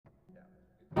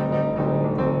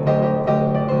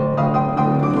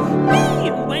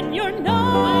when you're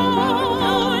known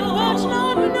but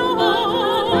not known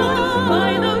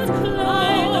by those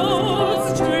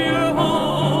close to your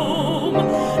home.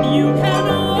 You can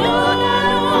walk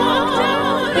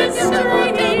down the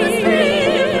street,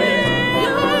 you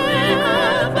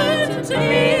happen to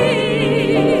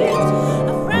meet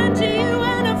a friend to you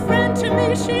and a friend to me.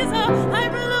 She's a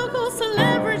hyperlocal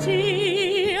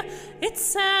celebrity. It's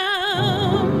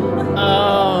Sam.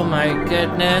 Oh my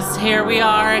goodness, here we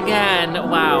are again.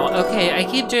 Wow, okay, I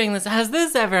keep doing this. Has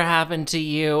this ever happened to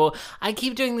you? I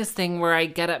keep doing this thing where I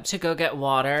get up to go get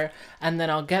water, and then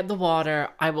I'll get the water,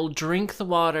 I will drink the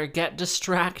water, get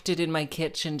distracted in my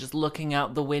kitchen just looking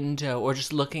out the window, or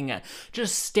just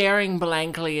staring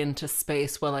blankly into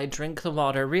space while I drink the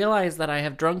water, realize that I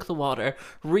have drunk the water,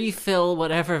 refill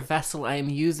whatever vessel I'm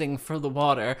using for the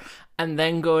water, and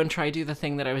then go and try do the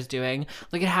thing that I was doing.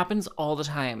 Like, it happens all the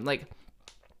time. Like,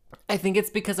 I think it's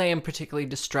because I am particularly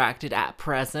distracted at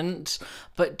present,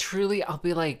 but truly I'll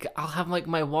have like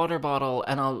my water bottle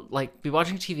and I'll like be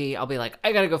watching TV. I'll be like,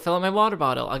 I gotta go fill up my water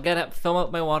bottle. I'll get up, fill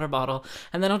up my water bottle,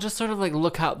 and then I'll just sort of like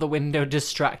look out the window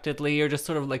distractedly or just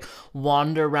sort of like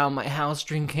wander around my house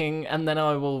drinking, and then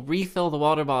I will refill the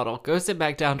water bottle, go sit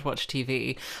back down to watch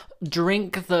TV,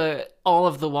 drink all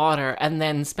of the water, and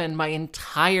then spend my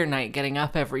entire night getting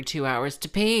up every 2 hours to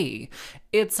pee.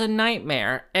 It's a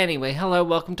nightmare. Anyway, hello,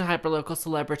 welcome to Hyperlocal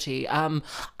Celebrity.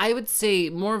 I would say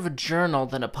more of a journal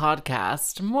than a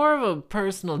podcast, more of a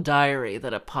personal diary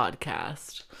than a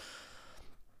podcast.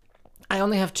 I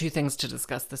only have two things to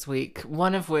discuss this week,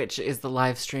 one of which is the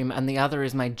live stream, and the other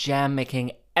is my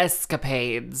jam-making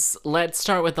escapades. Let's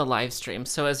start with the live stream.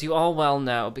 So as you all well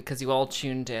know, because you all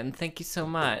tuned in, thank you so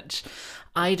much.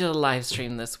 I did a live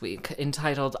stream this week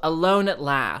entitled Alone at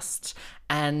Last.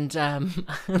 And, I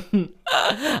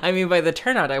mean, by the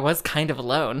turnout, I was kind of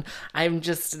alone. I'm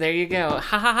just, there you go.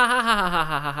 Ha ha ha ha ha ha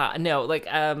ha ha ha. No, like,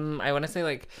 I want to say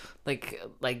like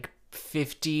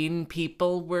 15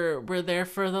 people were there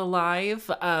for the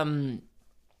live.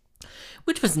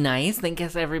 Which was nice. Thank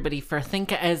everybody for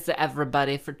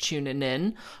tuning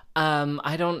in.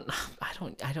 I don't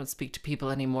speak to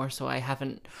people anymore, so I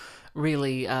haven't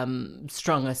really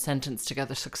strung a sentence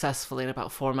together successfully in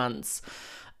about 4 months.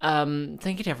 Thank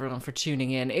you to everyone for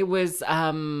tuning in. It was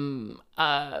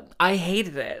I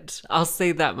hated it. I'll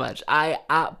say that much. I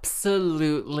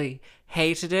absolutely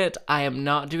hated it. I am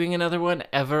not doing another one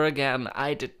ever again.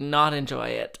 I did not enjoy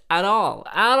it at all.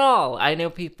 I know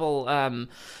people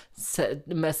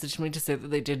messaged me to say that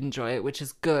they did enjoy it, which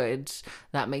is good.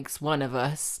 That makes one of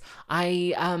us.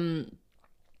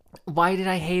 Why did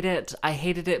I hate it? I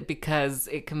hated it because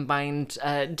it combined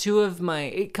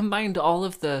all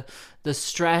of the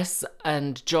stress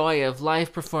and joy of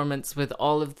live performance with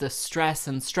all of the stress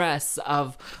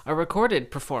of a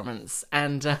recorded performance.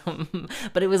 And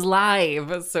but it was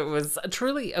live, so it was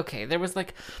truly okay. There was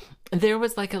like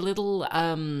a little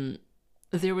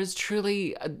there was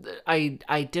truly,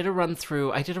 I did a run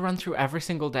through every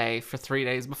single day for 3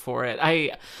 days before it.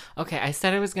 I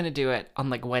said I was going to do it on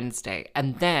like Wednesday,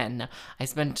 and then I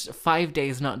spent 5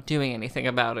 days not doing anything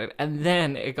about it, and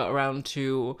then it got around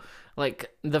to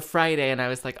like the Friday, and I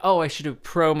was like, oh, I should do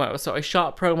promo. So I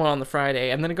shot promo on the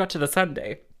Friday, and then it got to the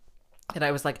Sunday, and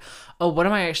I was like, oh, what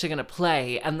am I actually going to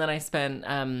play? And then I spent,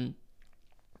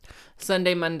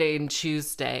 Sunday, Monday, and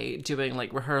Tuesday doing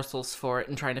like rehearsals for it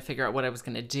and trying to figure out what I was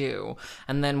going to do.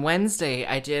 And then Wednesday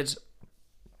I did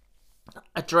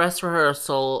a dress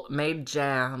rehearsal, made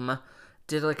jam,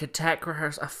 did like a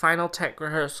final tech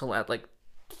rehearsal at like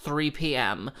 3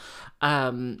 p.m.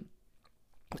 And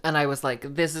I was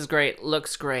like, this is great,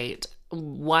 looks great.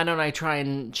 Why don't I try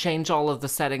and change all of the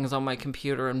settings on my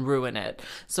computer and ruin it?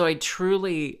 So I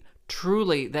truly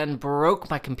then broke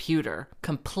my computer,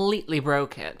 completely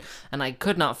broke it, and I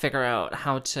could not figure out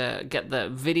how to get the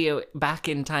video back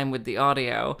in time with the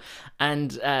audio.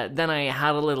 And then I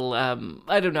had a little,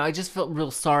 I don't know, I just felt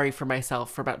real sorry for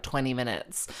myself for about 20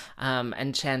 minutes,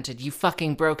 and chanted, you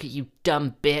fucking broke it, you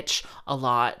dumb bitch, a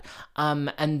lot.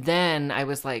 And then I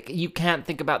was like, you can't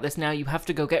think about this now, you have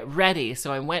to go get ready.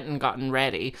 So I went and gotten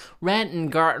ready. I'm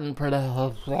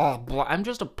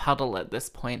just a puddle at this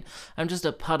point. I'm just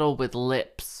a puddle with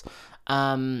lips.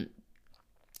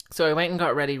 So I went and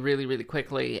got ready really, really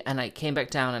quickly, and I came back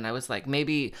down, and I was like,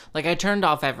 maybe, like, I turned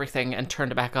off everything and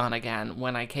turned it back on again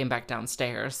when I came back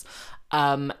downstairs.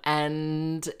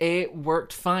 And it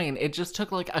worked fine. It just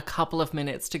took like a couple of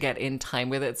minutes to get in time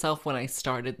with itself when I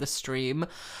started the stream.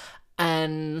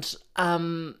 And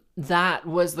that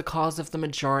was the cause of the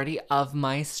majority of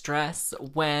my stress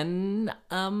when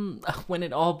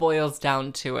it all boils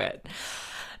down to it.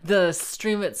 The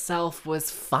stream itself was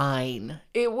fine.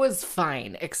 It was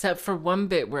fine, except for one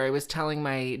bit where I was telling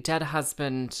my dead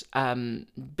husband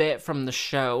bit from the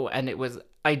show, and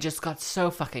I just got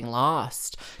so fucking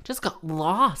lost. Just got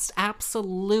lost.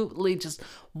 Absolutely just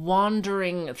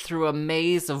wandering through a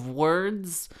maze of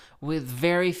words with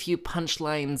very few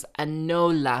punchlines and no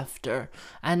laughter.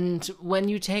 And when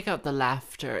you take out the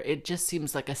laughter, it just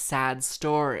seems like a sad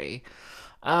story,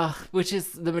 which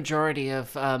is the majority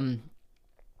of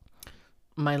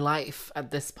my life at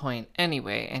this point.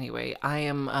 Anyway, I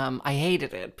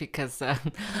hated it because,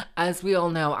 as we all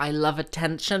know, I love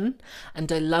attention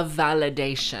and I love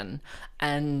validation.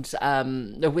 And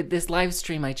with this live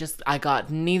stream, I got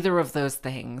neither of those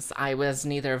things. I was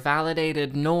neither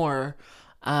validated nor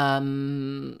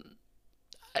not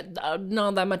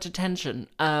that much attention.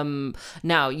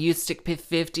 Now, you stick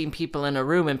 15 people in a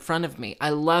room in front of me. I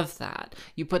love that.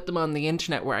 You put them on the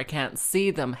internet where I can't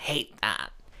see them. Hate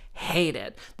that. Hate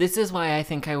it. This is why I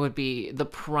think I would be the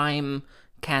prime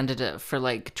candidate for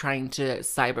like trying to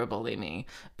cyberbully me,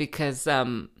 because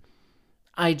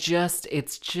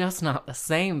it's just not the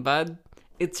same, bud.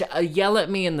 It's yell at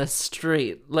me in the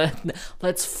street.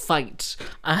 Let's fight.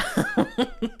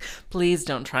 Please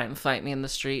don't try and fight me in the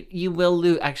street. You will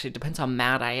lose. Actually, it depends how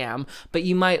mad I am, but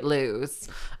you might lose.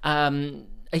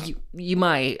 You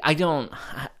might. I don't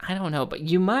know, but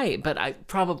you might. But I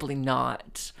probably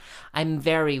not. I'm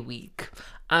very weak.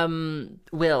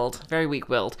 Willed. Very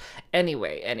weak-willed.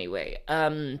 Anyway.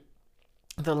 The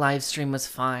live stream was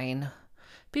fine.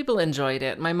 People enjoyed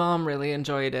it. My mom really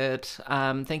enjoyed it.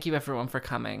 Thank you everyone for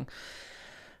coming.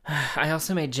 I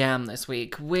also made jam this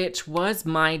week, which was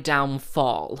my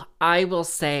downfall. I will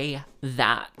say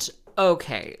that.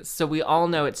 Okay, so we all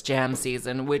know it's jam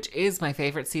season, which is my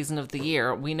favorite season of the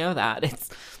year. We know that.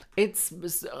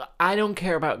 I don't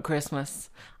care about Christmas.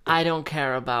 I don't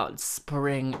care about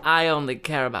spring. I only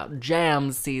care about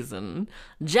jam season.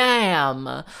 Jam!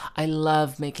 I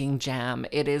love making jam.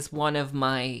 It is one of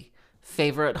my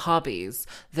favorite hobbies.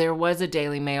 There was a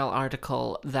Daily Mail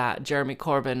article that Jeremy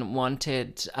Corbyn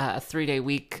wanted a 3-day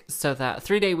week, so that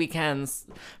 3-day weekends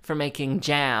for making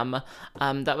jam.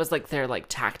 That was like their like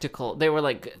tactical. They were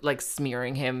like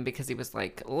smearing him because he was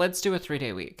like, let's do a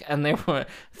 3-day week, and they were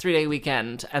 3-day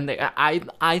weekend. And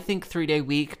I think 3-day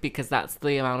week because that's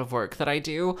the amount of work that I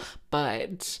do,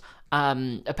 but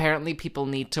apparently people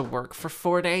need to work for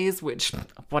 4 days, which,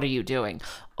 what are you doing?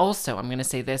 Also, I'm going to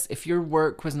say this, if your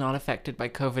work was not affected by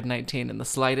COVID-19 in the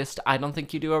slightest, I don't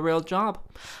think you do a real job.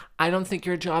 I don't think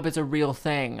your job is a real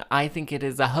thing. I think it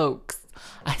is a hoax.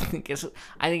 I think it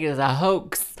is a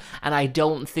hoax, and I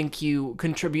don't think you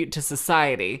contribute to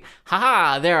society.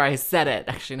 Haha, there, I said it.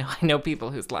 Actually, no, I know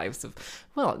people whose lives have,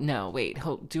 well, no, wait,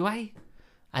 do I?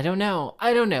 I don't know.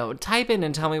 Type in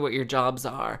and tell me what your jobs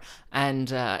are,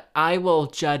 and I will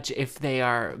judge if they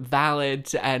are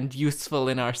valid and useful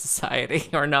in our society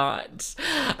or not.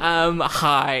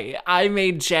 Hi. I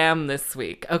made jam this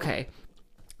week. Okay.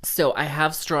 So I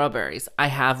have strawberries. I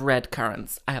have red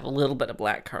currants. I have a little bit of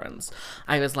black currants.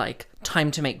 I was like,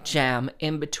 time to make jam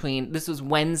in between. This was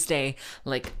Wednesday,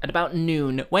 like at about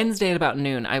noon. Wednesday at about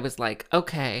noon, I was like,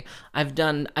 okay,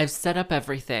 I've set up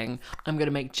everything. I'm going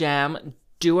to make jam,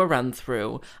 do a run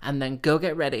through, and then go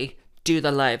get ready, do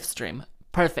the live stream.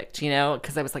 Perfect, you know,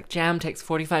 because I was like, jam takes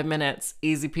 45 minutes,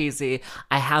 easy peasy.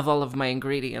 I have all of my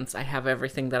ingredients. I have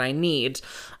everything that I need.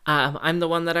 I'm the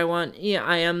one that I want. Yeah,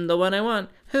 I am the one I want.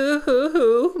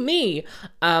 Me.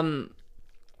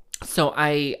 So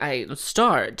I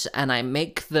start and I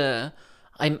make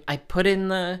I put in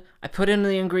the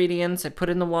ingredients, I put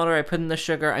in the water, I put in the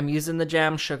sugar. I'm using the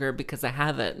jam sugar because I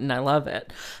have it and I love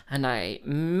it. And I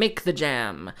make the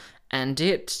jam, and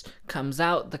it comes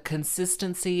out the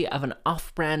consistency of an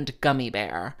off-brand gummy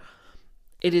bear.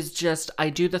 It is just, I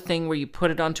do the thing where you put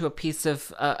it onto a piece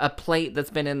of a plate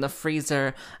that's been in the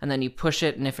freezer, and then you push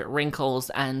it, and if it wrinkles,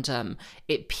 and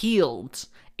it peeled.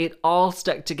 It all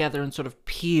stuck together and sort of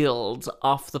peeled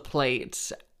off the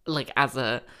plate, like as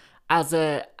a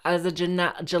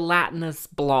gelatinous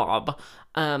blob.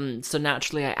 So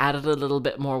naturally I added a little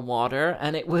bit more water,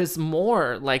 and it was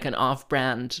more like an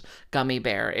off-brand gummy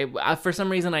bear. For some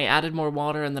reason I added more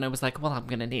water, and then I was like, well, I'm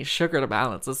gonna need sugar to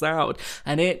balance this out,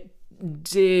 and it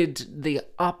did the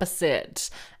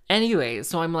opposite. Anyway,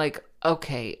 so I'm like,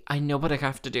 okay, I know what I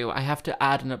have to do. I have to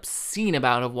add an obscene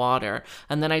amount of water,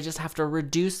 and then I just have to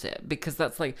reduce it, because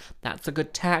that's a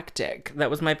good tactic.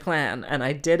 That was my plan, and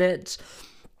I did it.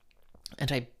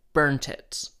 And I burnt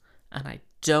it, and I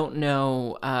don't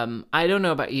know, I don't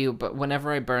know about you, but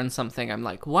whenever I burn something, I'm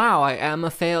like, wow, I am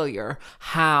a failure.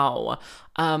 How?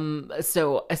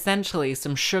 So essentially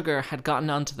some sugar had gotten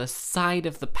onto the side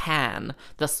of the pan,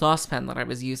 the saucepan that I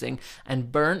was using,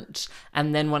 and burnt.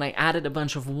 And then when I added a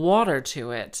bunch of water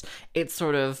to it, it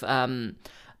sort of,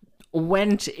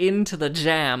 went into the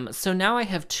jam. So now I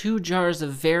have 2 jars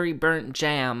of very burnt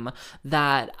jam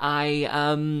that I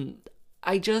don't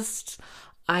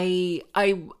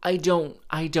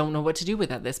know what to do with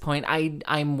at this point.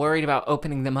 I'm worried about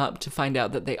opening them up to find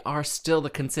out that they are still the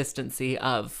consistency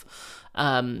of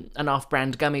an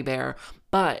off-brand gummy bear,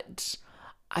 but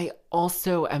I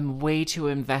also am way too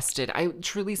invested. I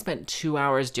truly spent 2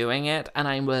 hours doing it, and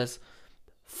I was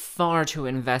far too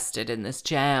invested in this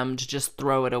jam to just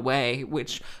throw it away,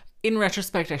 which in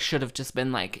retrospect, I should have just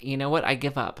been like, you know what, I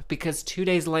give up. Because 2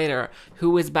 days later, who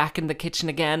was back in the kitchen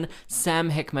again? Sam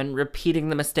Hickman, repeating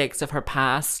the mistakes of her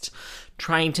past,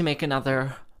 trying to make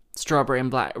another strawberry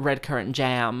and red currant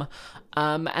jam.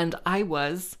 And I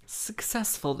was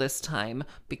successful this time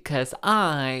because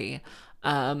I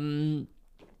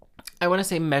want to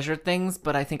say measured things,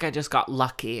 but I think I just got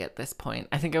lucky at this point.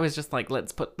 I think I was just like,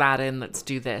 let's put that in, let's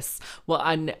do this.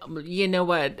 Well, you know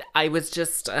what? I was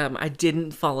just, I didn't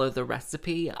follow the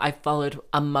recipe. I followed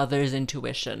a mother's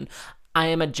intuition. I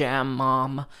am a jam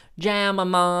mom. Jam a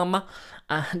mom.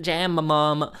 Jam a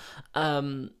mom.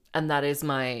 And that is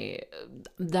my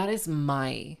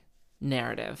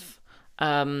narrative.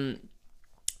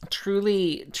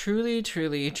 Truly,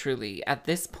 at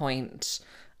this point,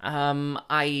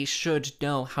 I should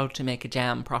know how to make a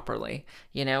jam properly.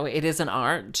 You know, it is an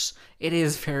art. It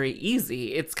is very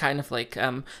easy. It's kind of like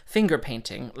finger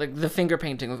painting, like the finger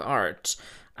painting of art.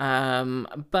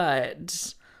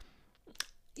 But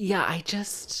yeah,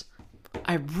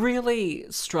 I really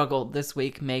struggled this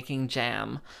week making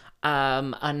jam.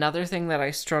 Another thing that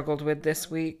I struggled with this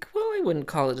week, well, I wouldn't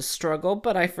call it a struggle,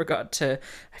 but I forgot to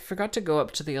go up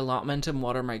to the allotment and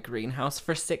water my greenhouse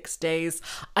for 6 days.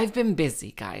 I've been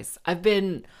busy, guys. I've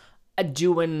been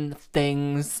doing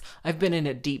things. I've been in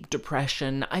a deep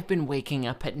depression. I've been waking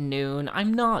up at noon.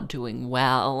 I'm not doing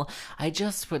well. I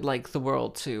just would like the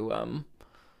world to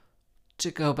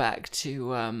go back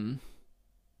to,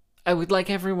 I would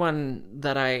like everyone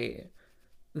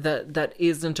that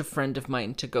isn't a friend of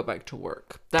mine to go back to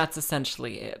work. That's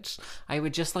essentially it. I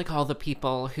would just like all the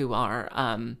people who are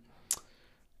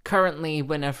currently,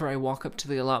 whenever I walk up to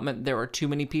the allotment, there are too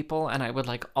many people, and I would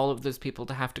like all of those people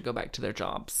to have to go back to their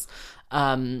jobs.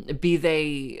 Be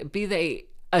they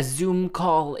a Zoom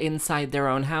call inside their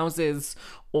own houses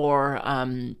or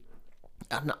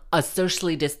a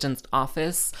socially distanced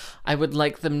office. I would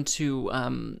like them to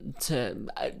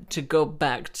go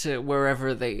back to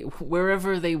wherever they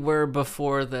were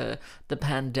before the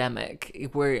pandemic,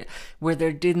 where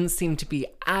there didn't seem to be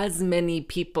as many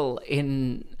people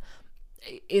in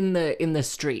the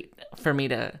street for me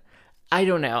to. I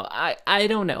don't know. I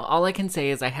don't know. All I can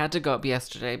say is I had to go up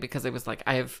yesterday because it was like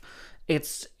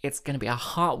it's gonna be a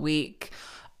hot week.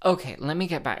 Okay, let me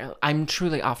get back. I'm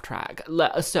truly off track.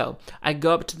 So, I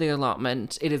go up to the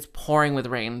allotment. It is pouring with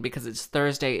rain because it's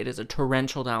Thursday. It is a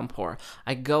torrential downpour.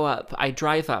 I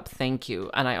drive up, thank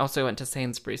you. And I also went to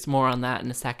Sainsbury's. More on that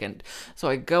in a second. So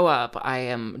I go up. I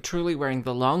am truly wearing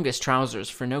the longest trousers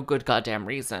for no good goddamn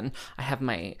reason. I have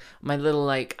my little,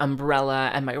 like,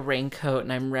 umbrella and my raincoat,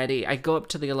 and I'm ready. I go up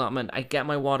to the allotment. I get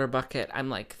my water bucket.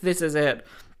 I'm like, this is it.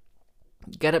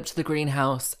 Get up to the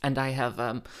greenhouse, and I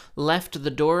have left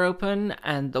the door open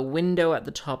and the window at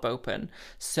the top open.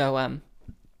 So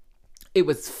it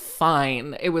was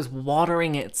fine. It was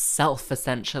watering itself,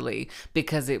 essentially,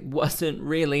 because it wasn't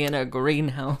really in a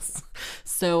greenhouse.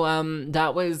 So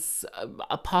that was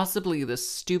possibly the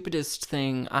stupidest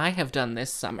thing I have done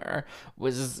this summer,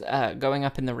 was going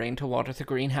up in the rain to water the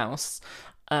greenhouse.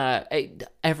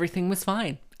 Everything was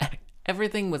fine.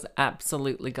 Everything was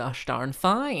absolutely gosh darn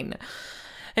fine.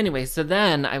 Anyway, so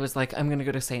then I was like, I'm going to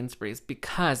go to Sainsbury's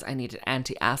because I needed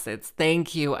antacids.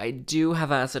 Thank you. I do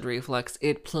have acid reflux.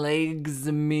 It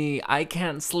plagues me. I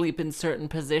can't sleep in certain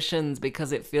positions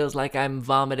because it feels like I'm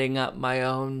vomiting up my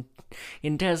own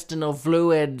intestinal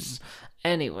fluids.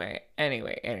 Anyway.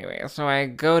 So I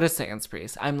go to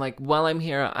Sainsbury's. I'm like, while I'm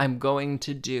here, I'm going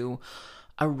to do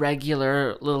a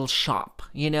regular little shop,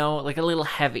 you know, like a little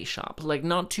heavy shop, like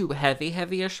not too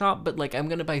heavy a shop, but like I'm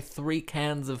gonna buy 3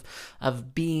 cans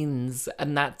of beans,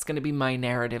 and that's gonna be my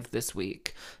narrative this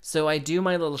week. So I do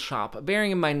my little shop, bearing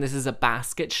in mind this is a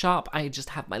basket shop. I just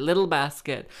have my little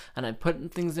basket and I'm putting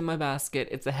things in my basket.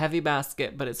 It's a heavy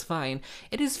basket, but it's fine.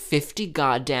 It is 50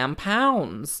 goddamn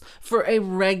pounds for a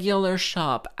regular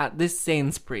shop at this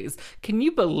Sainsbury's. Can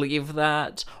you believe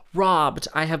that? Robbed.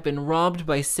 I have been robbed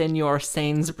by Senor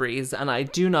Sainsbury's, and I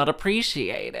do not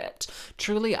appreciate it.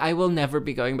 Truly, I will never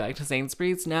be going back to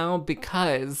Sainsbury's now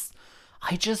because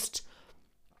I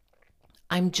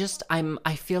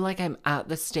feel like I'm at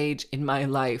the stage in my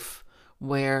life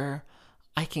where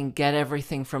I can get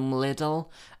everything from Lidl,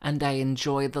 and I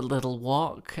enjoy the little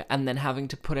walk, and then having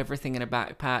to put everything in a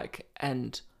backpack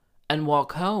and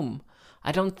walk home.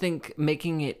 I don't think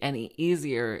making it any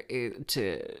easier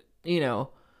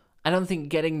I don't think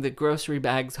getting the grocery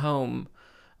bags home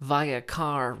via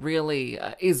car really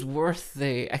is worth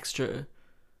the extra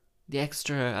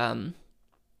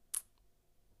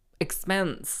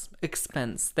expense.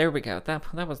 There we go.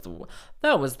 That was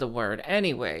the word.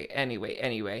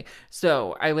 Anyway.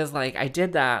 So I was like, I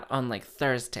did that on like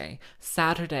Thursday.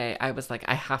 Saturday, I was like,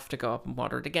 I have to go up and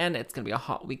water it again. It's gonna be a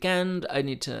hot weekend. I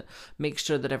need to make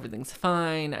sure that everything's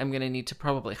fine. I'm gonna need to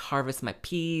probably harvest my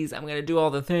peas. I'm gonna do all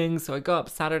the things. So I go up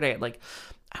Saturday at like,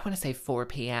 I want to say 4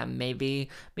 p.m. maybe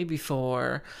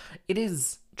 4. It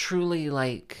is truly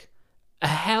like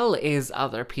hell is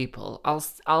other people.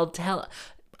 I'll tell.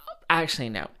 Actually,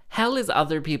 no. Hell is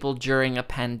other people during a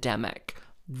pandemic.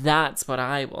 That's what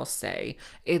I will say.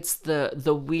 It's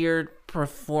the weird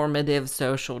performative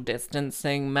social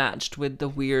distancing matched with the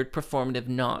weird performative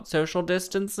not social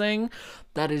distancing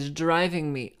that is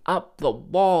driving me up the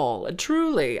wall.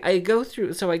 Truly, I go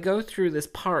through this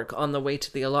park on the way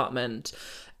to the allotment.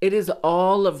 It is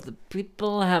all of the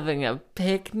people having a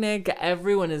picnic.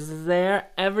 Everyone is there.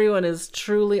 Everyone is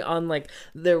truly on like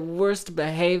their worst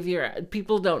behavior.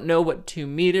 People don't know what 2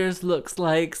 meters looks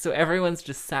like, so everyone's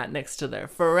just sat next to their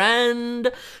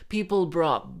friend. People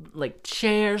brought like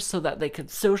chairs so that they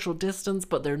could social distance,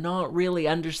 but they're not really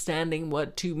understanding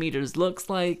what 2 meters looks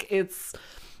like.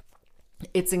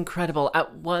 It's incredible.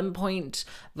 At one point,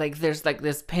 like, there's like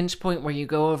this pinch point where you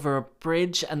go over a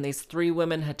bridge and these 3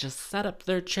 women had just set up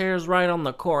their chairs right on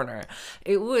the corner.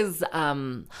 It was,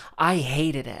 I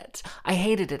hated it.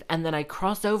 And then I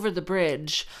cross over the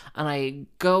bridge and I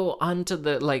go onto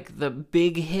the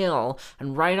big hill,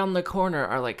 and right on the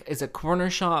corner is a corner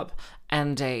shop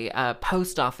and a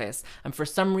post office. And for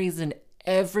some reason,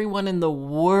 everyone in the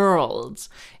world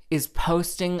is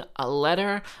posting a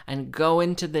letter and go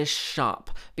into this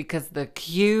shop because the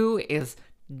queue is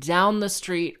down the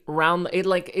street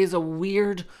is a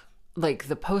weird, like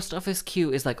the post office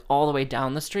queue is like all the way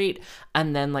down the street,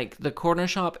 and then like the corner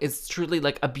shop is truly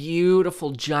like a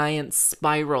beautiful giant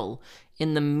spiral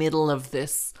in the middle of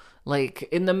this, like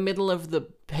in the middle of the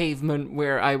pavement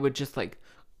where I would just like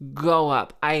go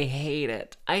up. I hate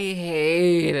it.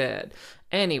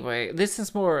 Anyway, this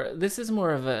is more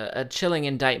of a chilling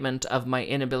indictment of my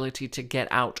inability to get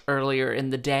out earlier in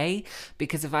the day,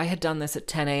 because if I had done this at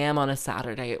 10 a.m. on a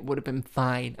Saturday, it would have been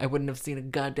fine. I wouldn't have seen a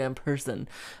goddamn person.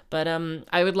 But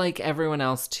I would like everyone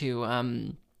else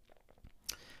to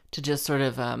just sort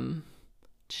of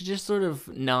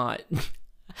not.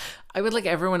 I would like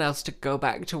everyone else to go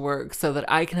back to work so that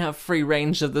I can have free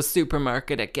range of the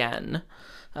supermarket again.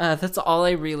 That's all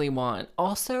I really want.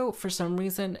 Also, for some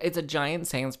reason, it's a giant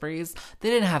Sainsbury's. They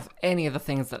didn't have any of the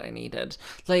things that I needed.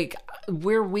 Like,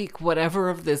 we're week whatever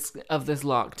of this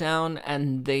lockdown,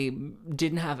 and they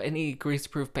didn't have any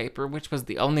greaseproof paper, which was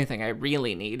the only thing I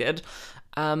really needed.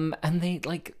 And they,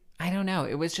 like, I don't know.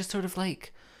 It was just sort of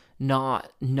like not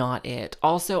it.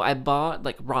 Also, I bought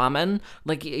like ramen,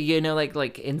 like, you know,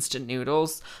 like instant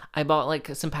noodles. I bought like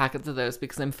some packets of those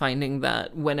because I'm finding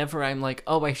that whenever I'm like,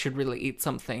 oh, I should really eat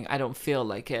something, I don't feel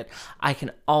like it, I can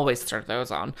always start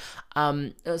those on.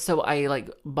 So I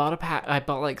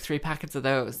bought like 3 packets of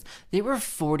those. They were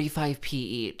 45p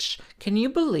each. Can you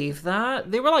believe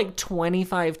that? They were like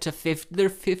 25 to 50. They're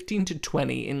 15 to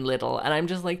 20 in Lidl, and I'm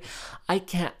just like, I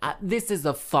can't. This is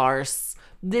a farce.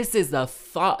 This is a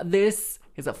farce.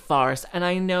 And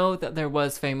I know that there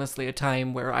was famously a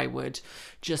time where I would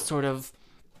just sort of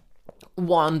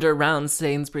wander around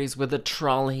Sainsbury's with a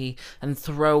trolley and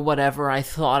throw whatever I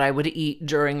thought I would eat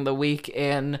during the week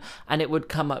in, and it would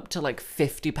come up to like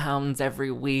 £50 every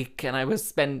week, and I was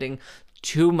spending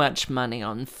too much money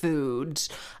on food.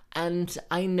 And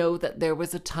I know that there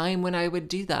was a time when I would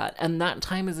do that. And that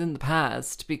time is in the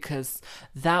past because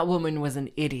that woman was an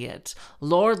idiot.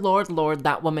 Lord, Lord, Lord,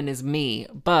 that woman is me.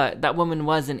 But that woman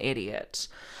was an idiot.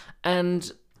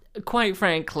 And quite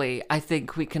frankly, I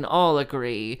think we can all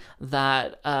agree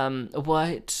that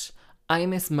what I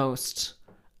miss most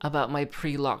about my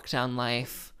pre-lockdown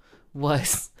life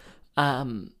was... what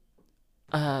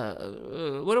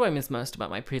do I miss most about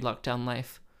my pre-lockdown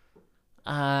life?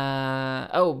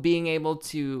 Being able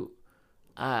to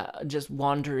just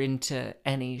wander into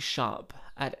any shop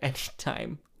at any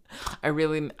time. I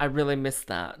really miss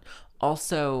that.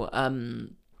 Also,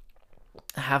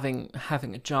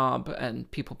 having a job and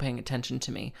people paying attention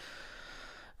to me.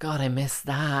 God, I miss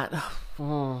that.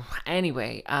 Oh.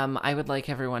 Anyway, I would like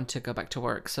everyone to go back to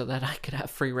work so that I could have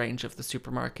free range of the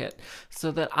supermarket,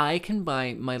 so that I can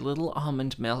buy my little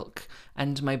almond milk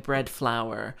and my bread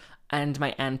flour and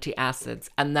my antacids,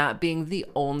 and that being the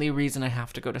only reason I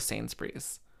have to go to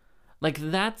Sainsbury's. Like,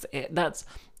 that's it. That's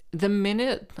the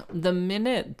minute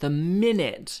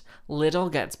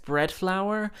Lidl gets bread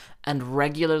flour and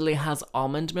regularly has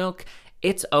almond milk,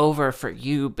 it's over for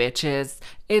you, bitches.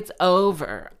 It's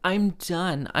over. I'm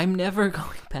done. I'm never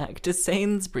going back to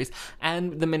Sainsbury's.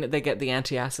 And the minute they get the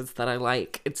antacids that I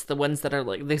like, it's the ones that are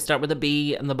like, they start with a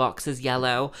B and the box is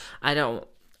yellow. I don't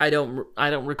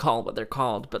recall what they're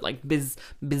called, but like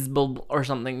Bismol or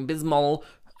something. Bismol.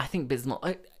 I think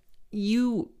Bismol.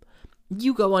 You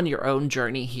go on your own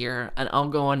journey here and I'll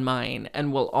go on mine,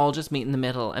 and we'll all just meet in the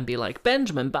middle and be like,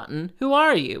 Benjamin Button, who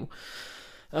are you?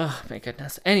 Oh, my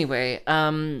goodness. Anyway,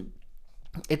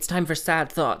 it's time for Sad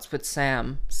Thoughts with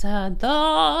Sam. Sad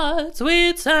Thoughts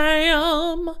with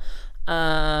Sam.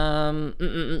 A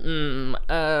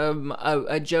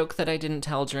joke that I didn't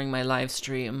tell during my live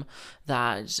stream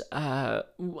that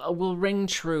will ring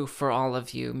true for all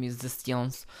of you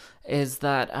musicians is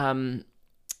that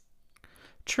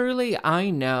truly, I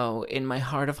know in my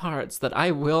heart of hearts that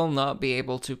I will not be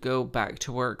able to go back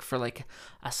to work for like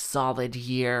a solid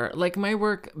year. Like, my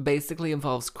work basically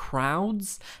involves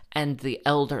crowds and the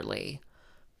elderly.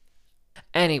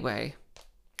 Anyway,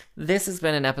 this has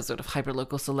been an episode of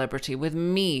Hyperlocal Celebrity with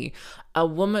me, a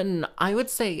woman, I would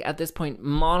say at this point,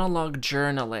 monologue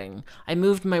journaling. I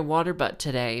moved my water butt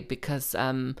today because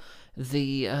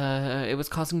it was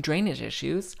causing drainage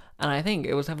issues, and I think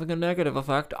it was having a negative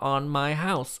effect on my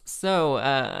house. So,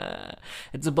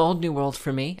 it's a bold new world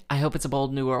for me. I hope it's a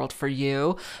bold new world for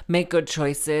you. Make good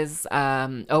choices.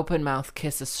 Open mouth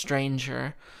kiss a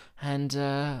stranger. And,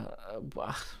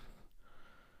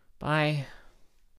 bye.